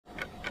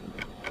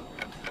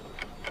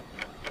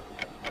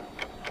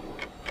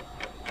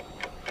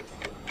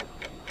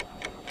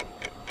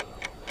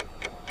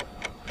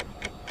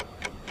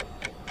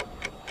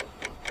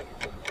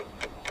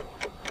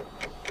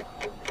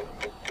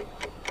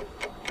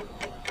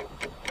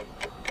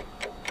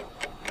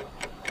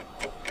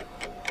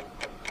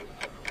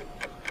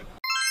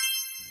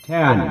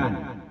10,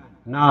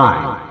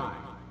 9,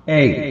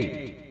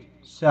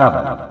 8,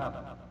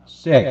 7,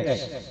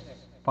 6,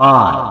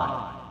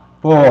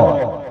 5,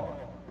 4,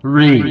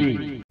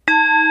 3.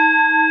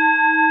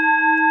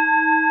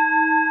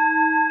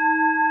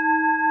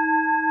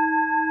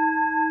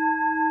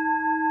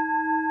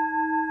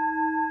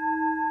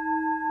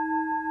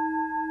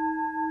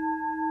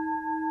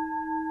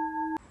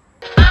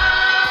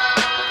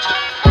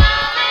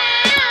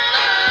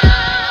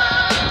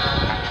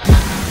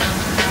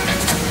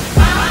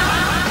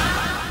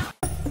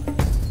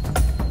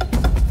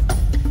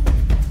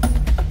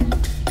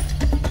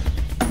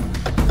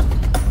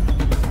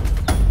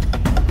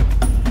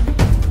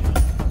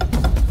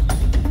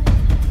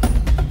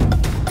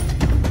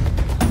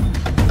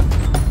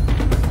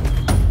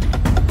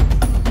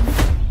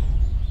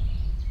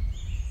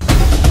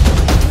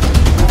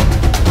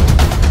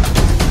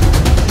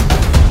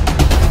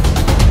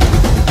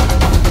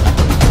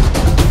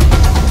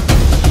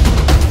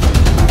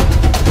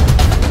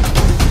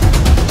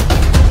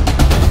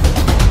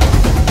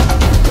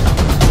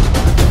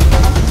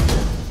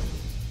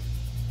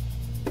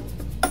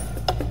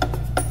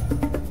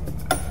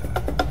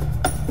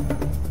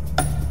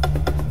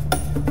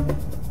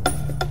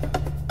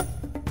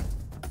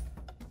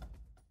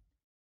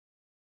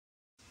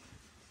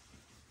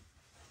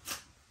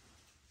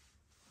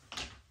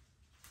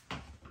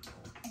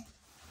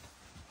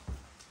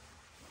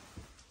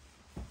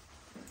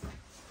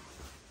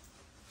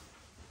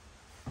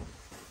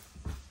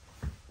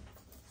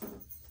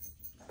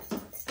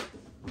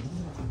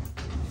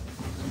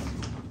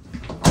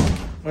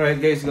 Alright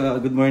guys,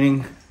 good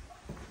morning.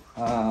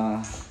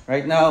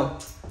 Right now,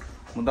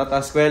 munta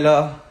ta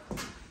eskwela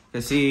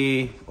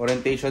kasi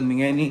orientation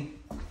mingeni.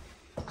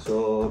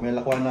 So, may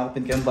lakuan na ako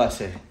pinkan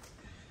bus eh.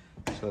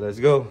 So, let's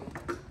go.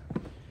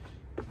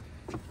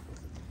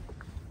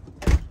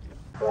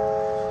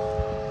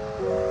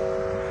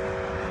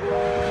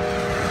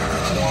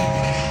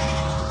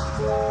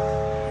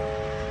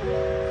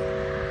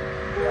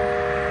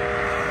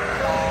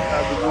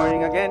 Good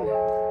morning again.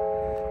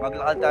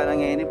 Maglakad tayo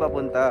ngayon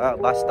papunta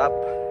bus stop.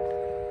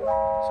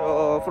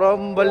 So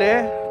from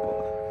Bale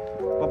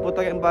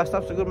papunta yung bus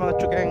stop siguro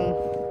mga tsukeng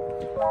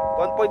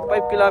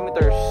 1.5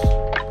 kilometers.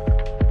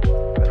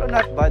 Pero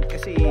not bad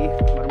kasi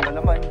marunong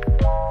naman.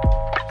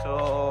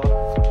 So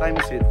what time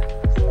is it?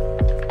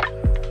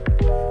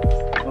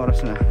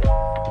 Oras na.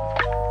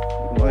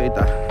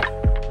 Makita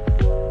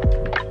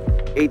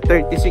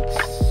 8:36.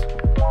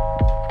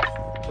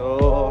 So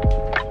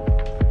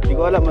hindi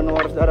ko alam anong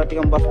oras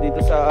darating ang bus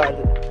dito sa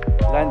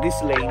Landis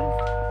Lane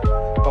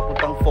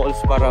papuntang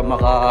falls para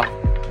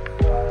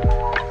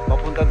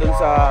papunta dun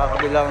sa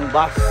kabilang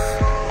bus.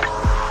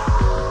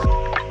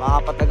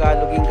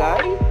 Makapatagalogin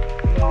kay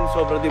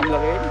sobra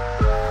dimlakin.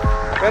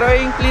 Pero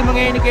yung klima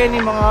ngayon kayo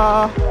ni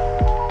mga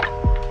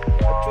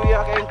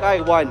atsuya kayo kay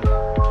 1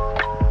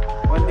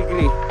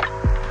 degree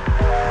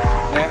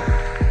ne?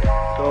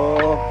 So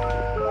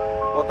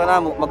punta na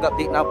mo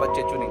mag-update na pa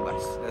tuning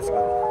bus. Let's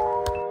go.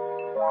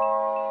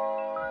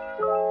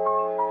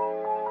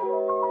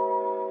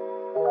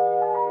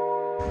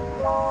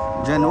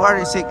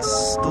 January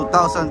 6,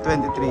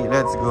 2023.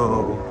 Let's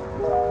go.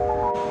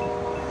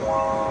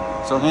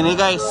 So ngayon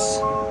guys,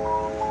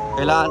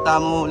 kailangan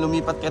tamo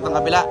lumipat kayo itong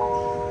kabila.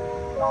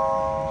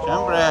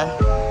 Siyempre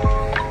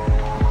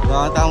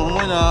kailangan tamo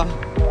muna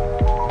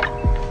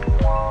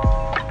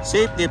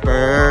safety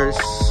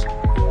first.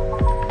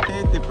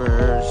 Safety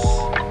first.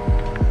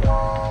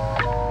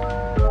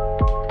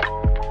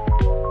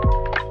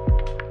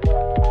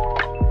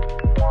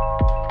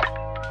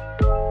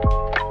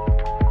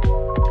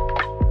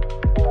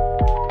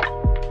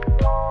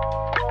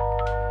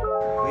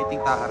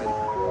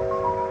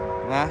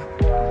 Na,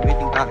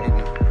 waiting tayo rin.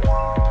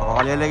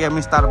 O, kalalagyan mo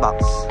yung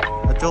Starbucks.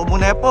 At saka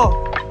mo Nepo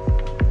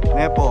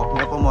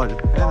Mall.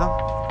 Ayan o.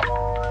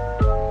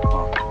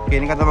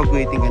 Kaya ka na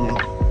mag-waiting ganyan.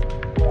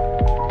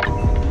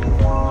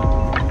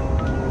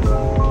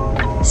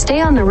 Stay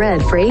on the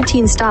red for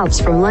 18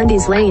 stops from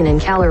Lundy's Lane and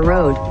Caller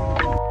Road.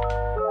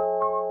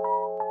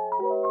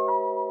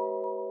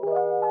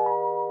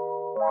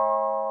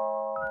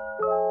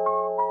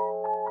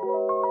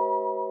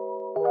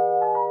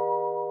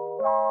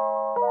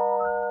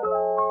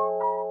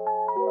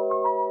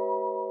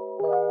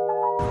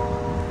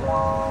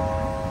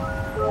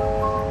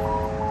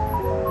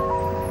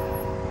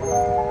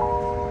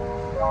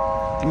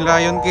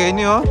 Lion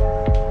Kenny oh.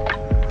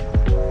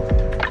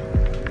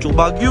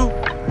 Chubagyo.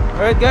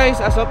 Alright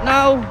guys, as of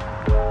now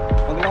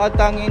maglakad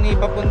tangin ni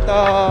papunta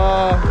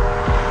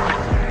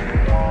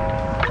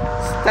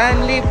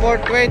Stanley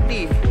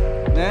 420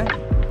 ne?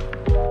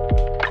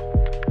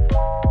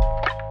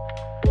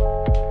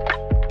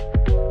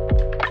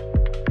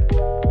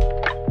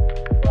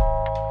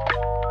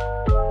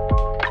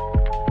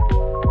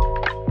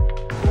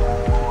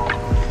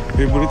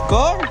 Favorite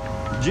car?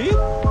 Jeep?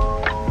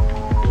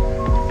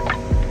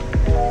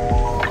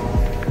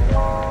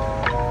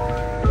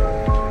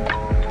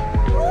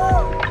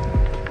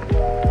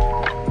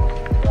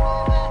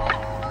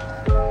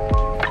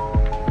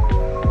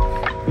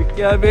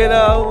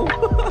 Yabiraw.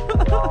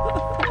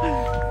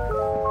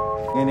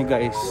 Ngayon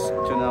guys,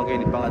 ito na kayo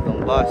ni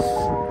pangatong bus.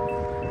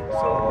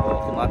 So,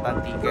 kumata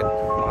ang ticket.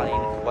 Makalinit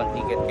ko pa ang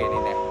ticket kayo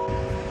nila.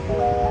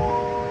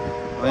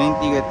 Ano yung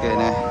ticket kayo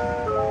na?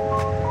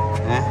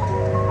 Eh?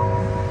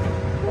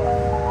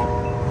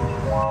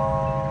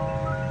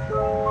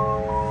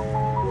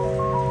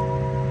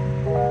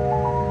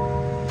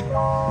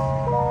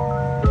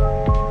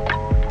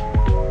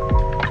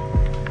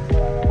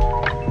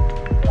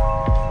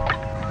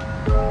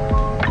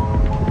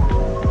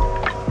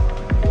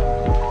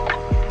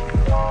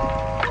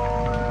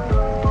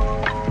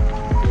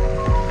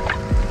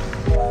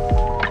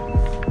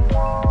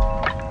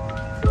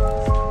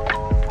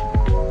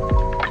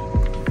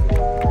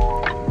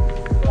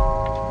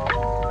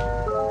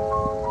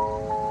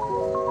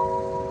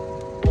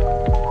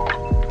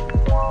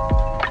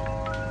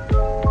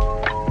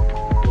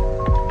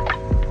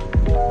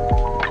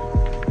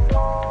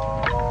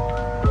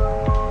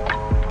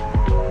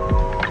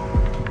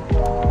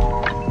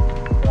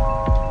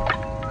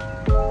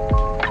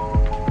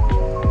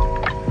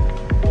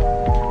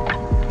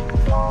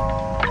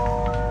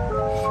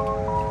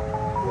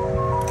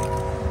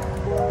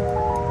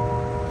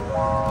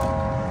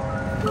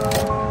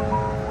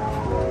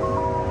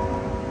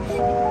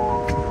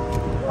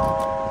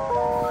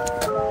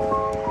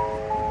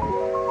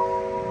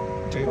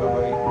 Okay,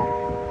 bye-bye.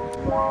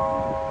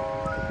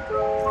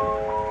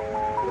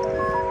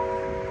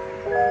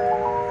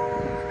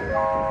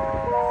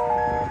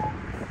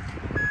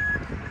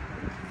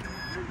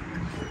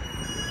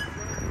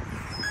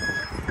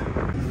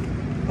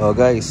 Oh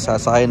guys,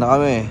 sasakay na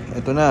kami.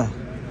 Ito na.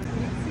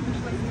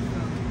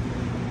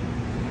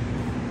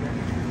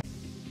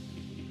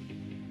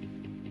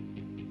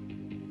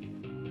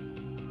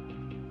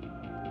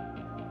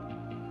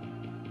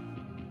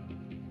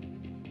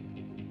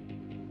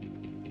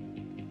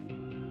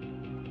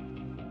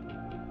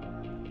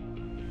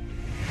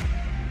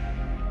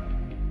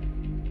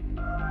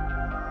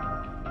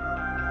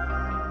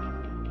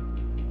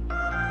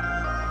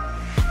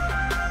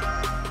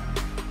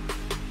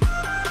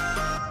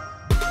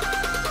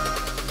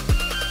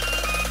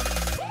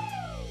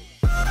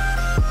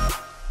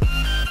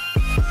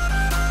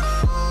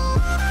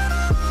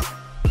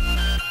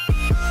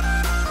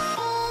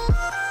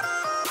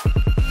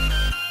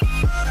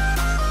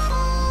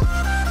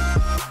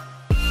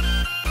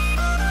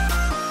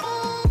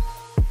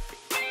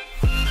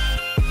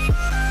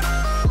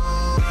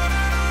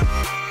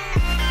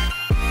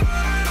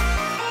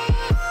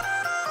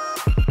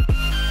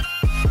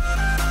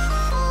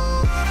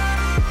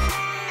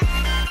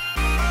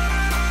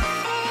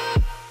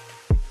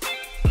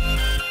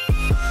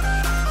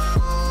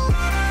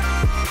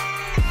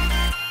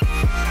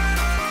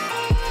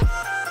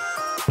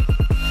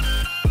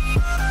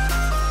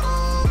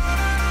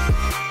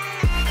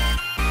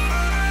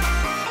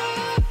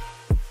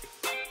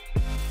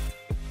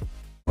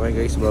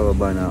 Okay guys,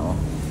 bababa na ako.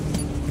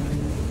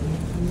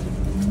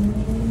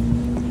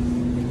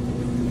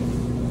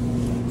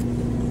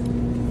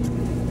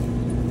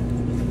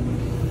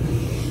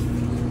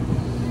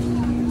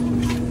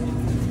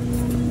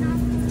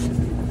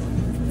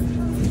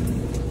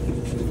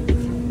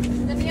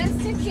 The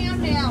music came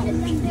down.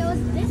 There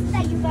was this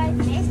that you guys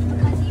missed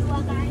because you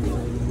were guys.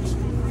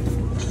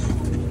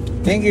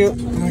 Thank you.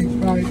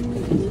 Bye.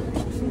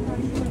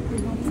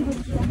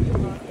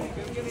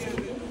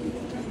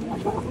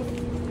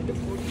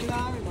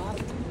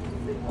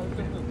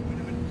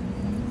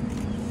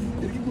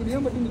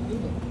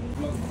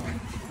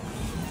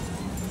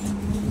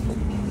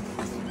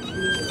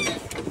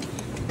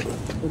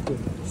 Okay,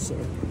 so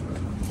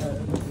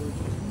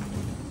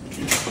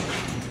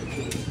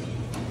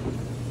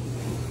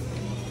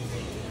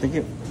Thank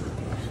you.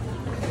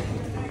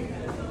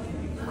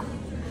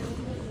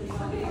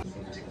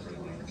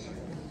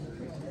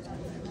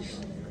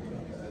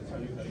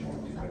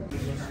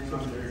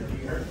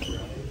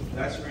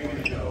 That's where you're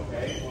gonna go,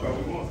 okay? But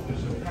we won't.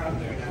 There's a crowd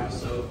there now,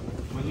 so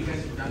when you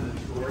guys are done the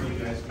tour, you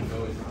guys can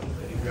go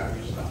and grab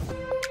your stuff.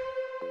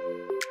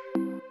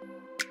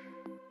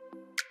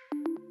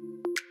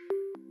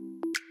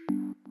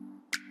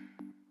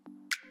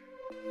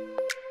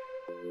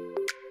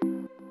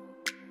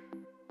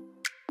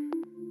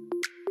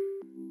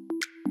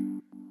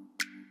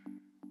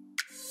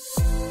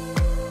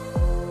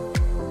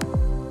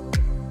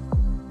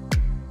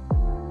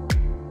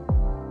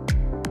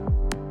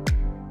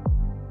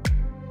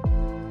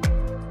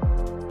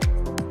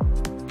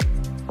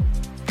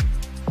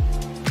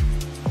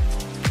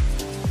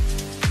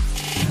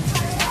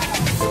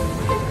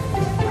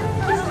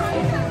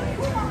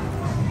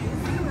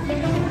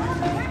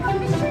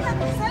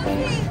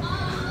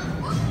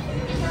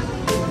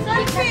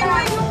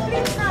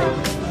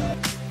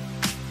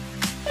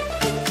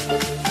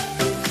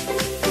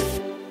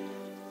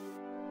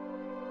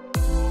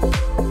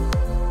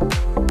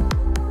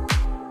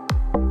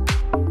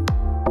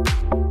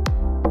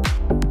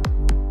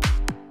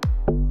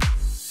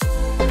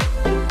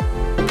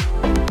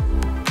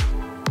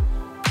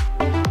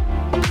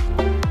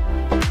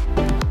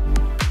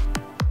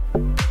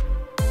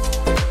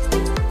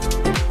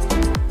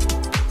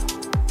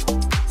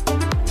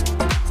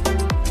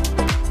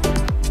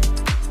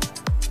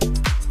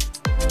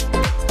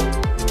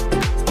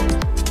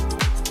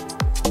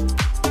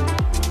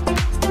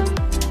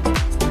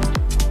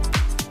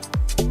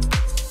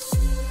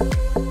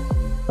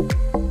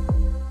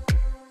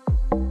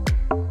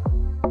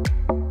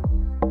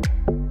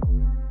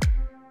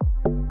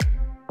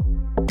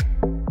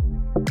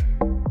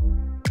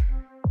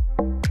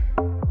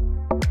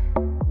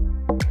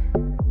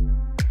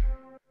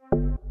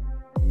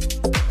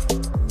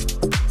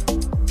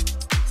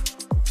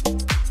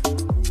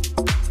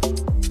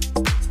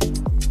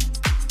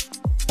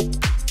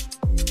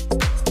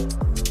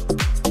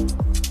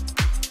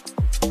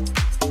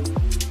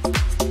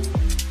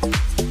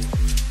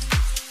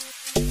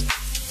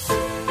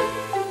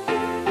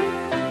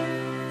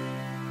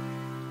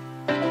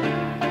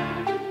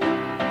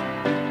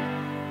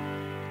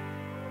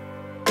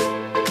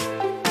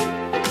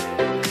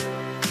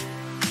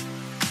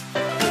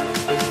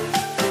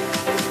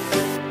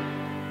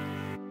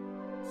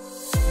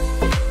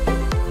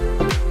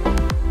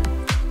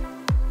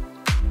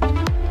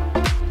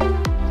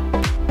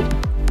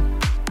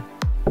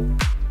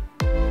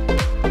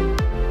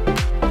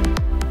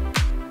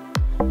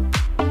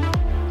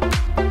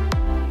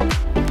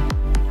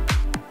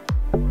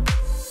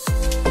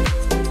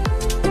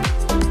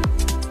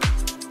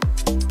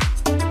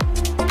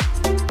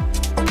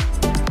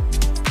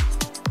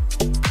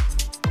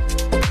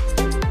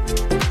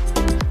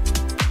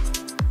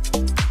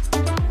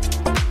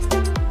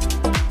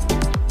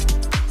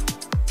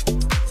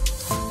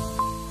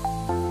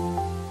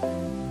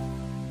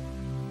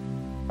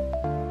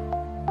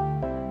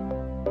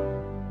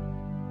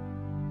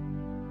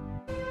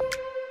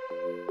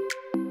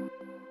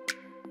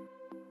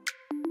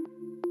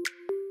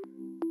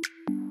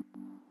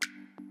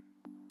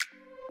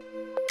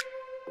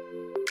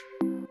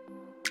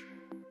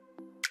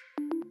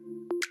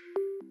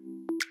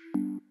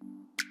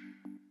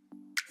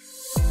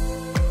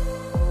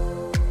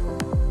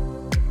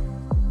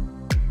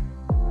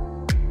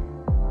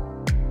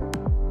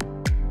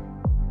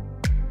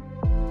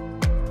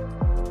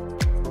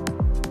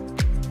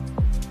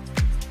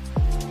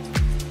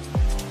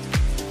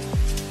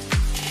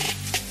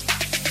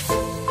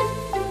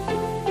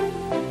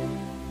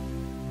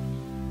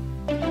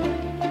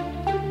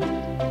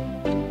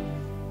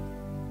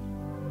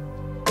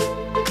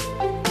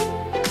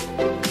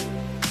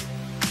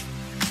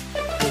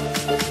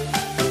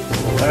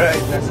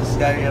 Alright, nasa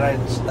Sky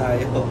Ranch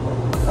tayo.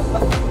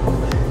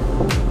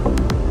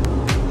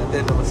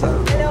 Natin ako sa...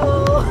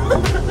 Hello!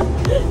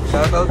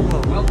 Shoutout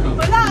mo.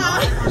 Welcome. Wala!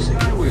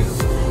 Skywheel.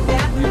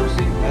 You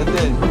receive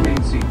Natin.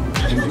 main seat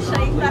and do not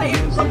lean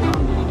against the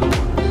gondola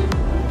doors.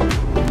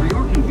 For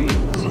your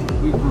convenience,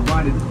 we've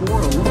provided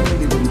 4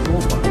 illuminated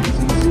control buttons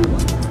in the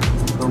ceiling.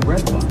 The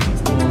red button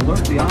will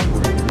alert the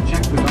operator to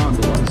check the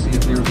gondola and see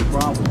if there's a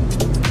problem.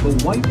 The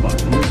white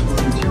button is for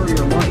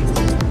interior lights,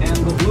 and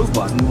the blue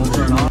button will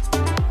turn on.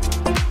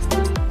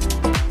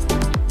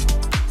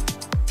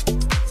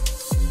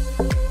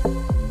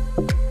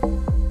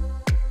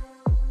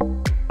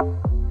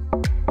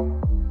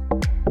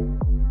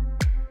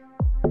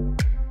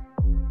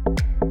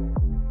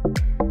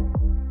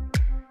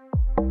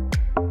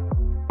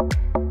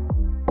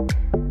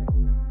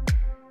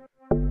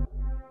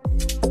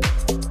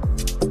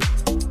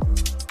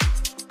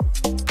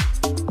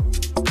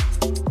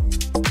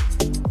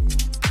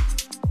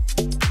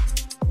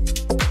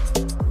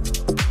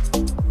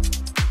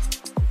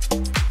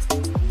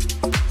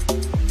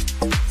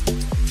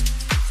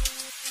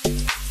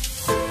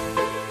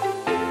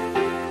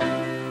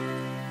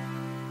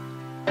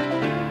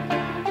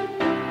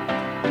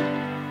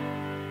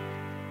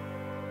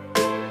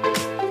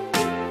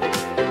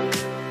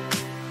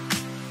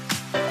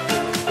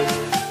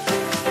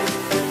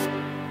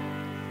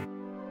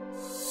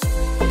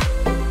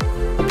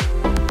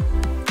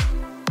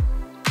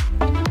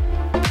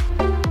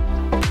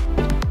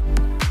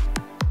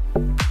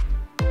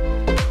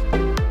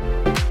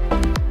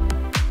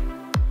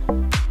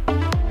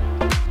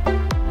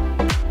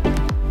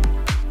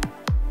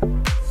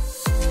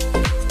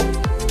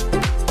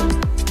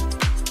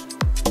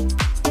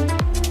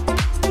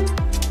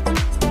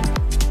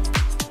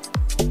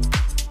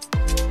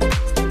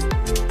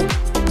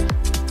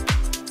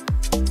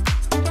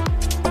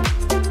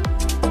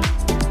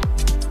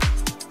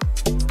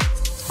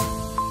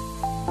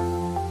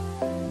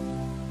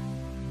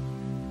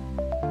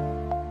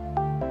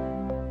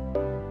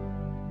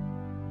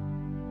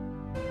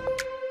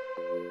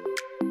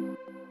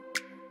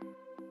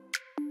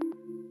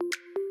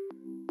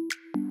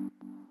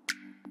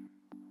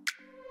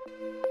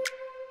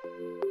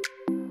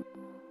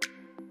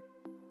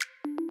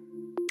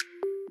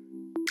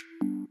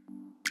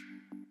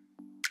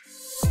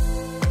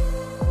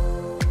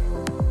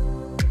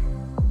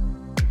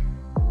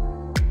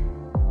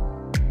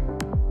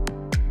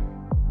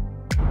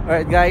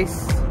 Alright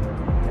guys,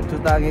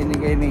 ito tayo ng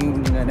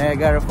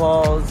Niagara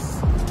Falls.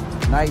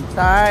 Night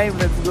time,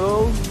 let's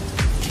go.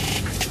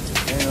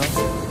 Ayan o.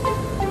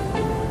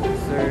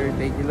 Sir,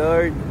 thank you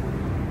Lord.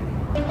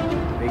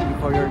 Thank you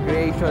for your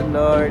creation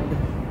Lord.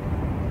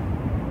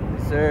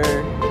 Yes, sir.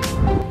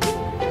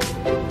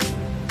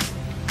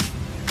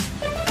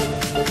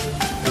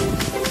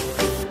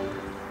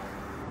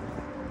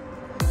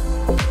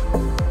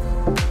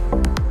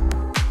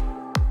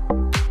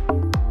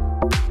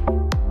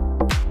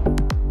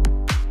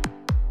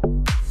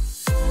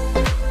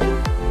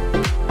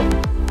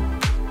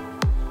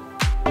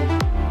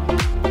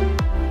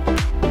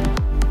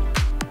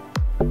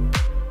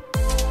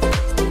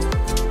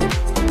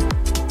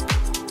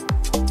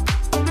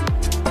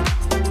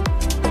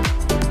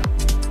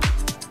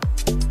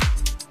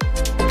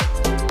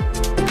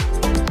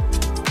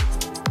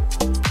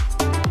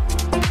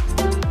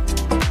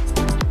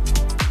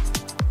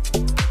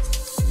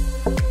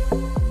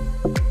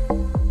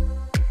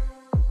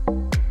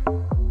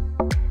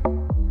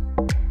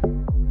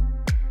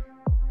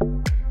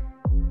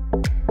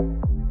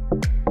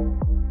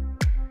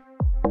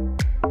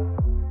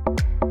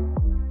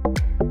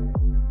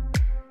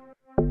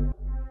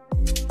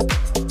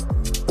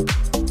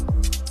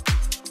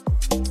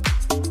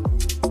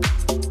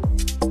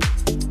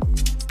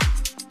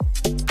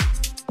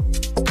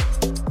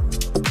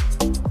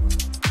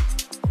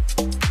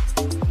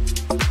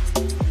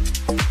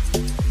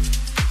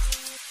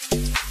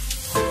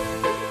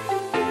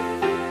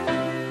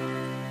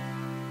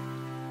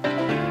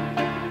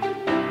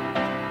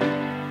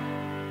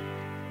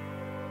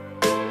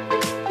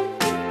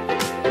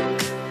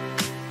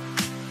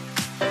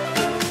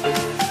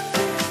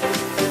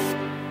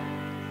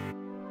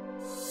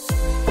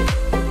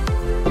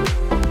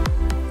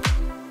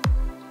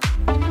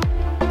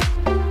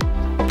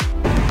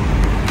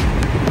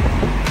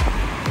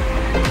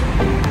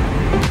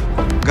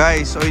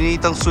 Guys, so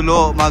initang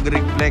sulo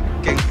mag-reflect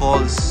keng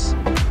falls.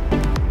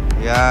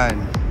 Ayan.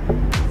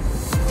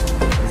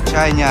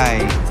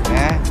 Chanyay.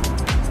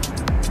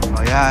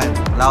 O yan.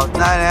 Loud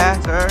na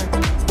sir.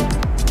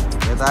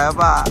 Kaya tayo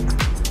pa.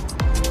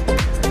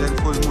 Then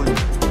full moon.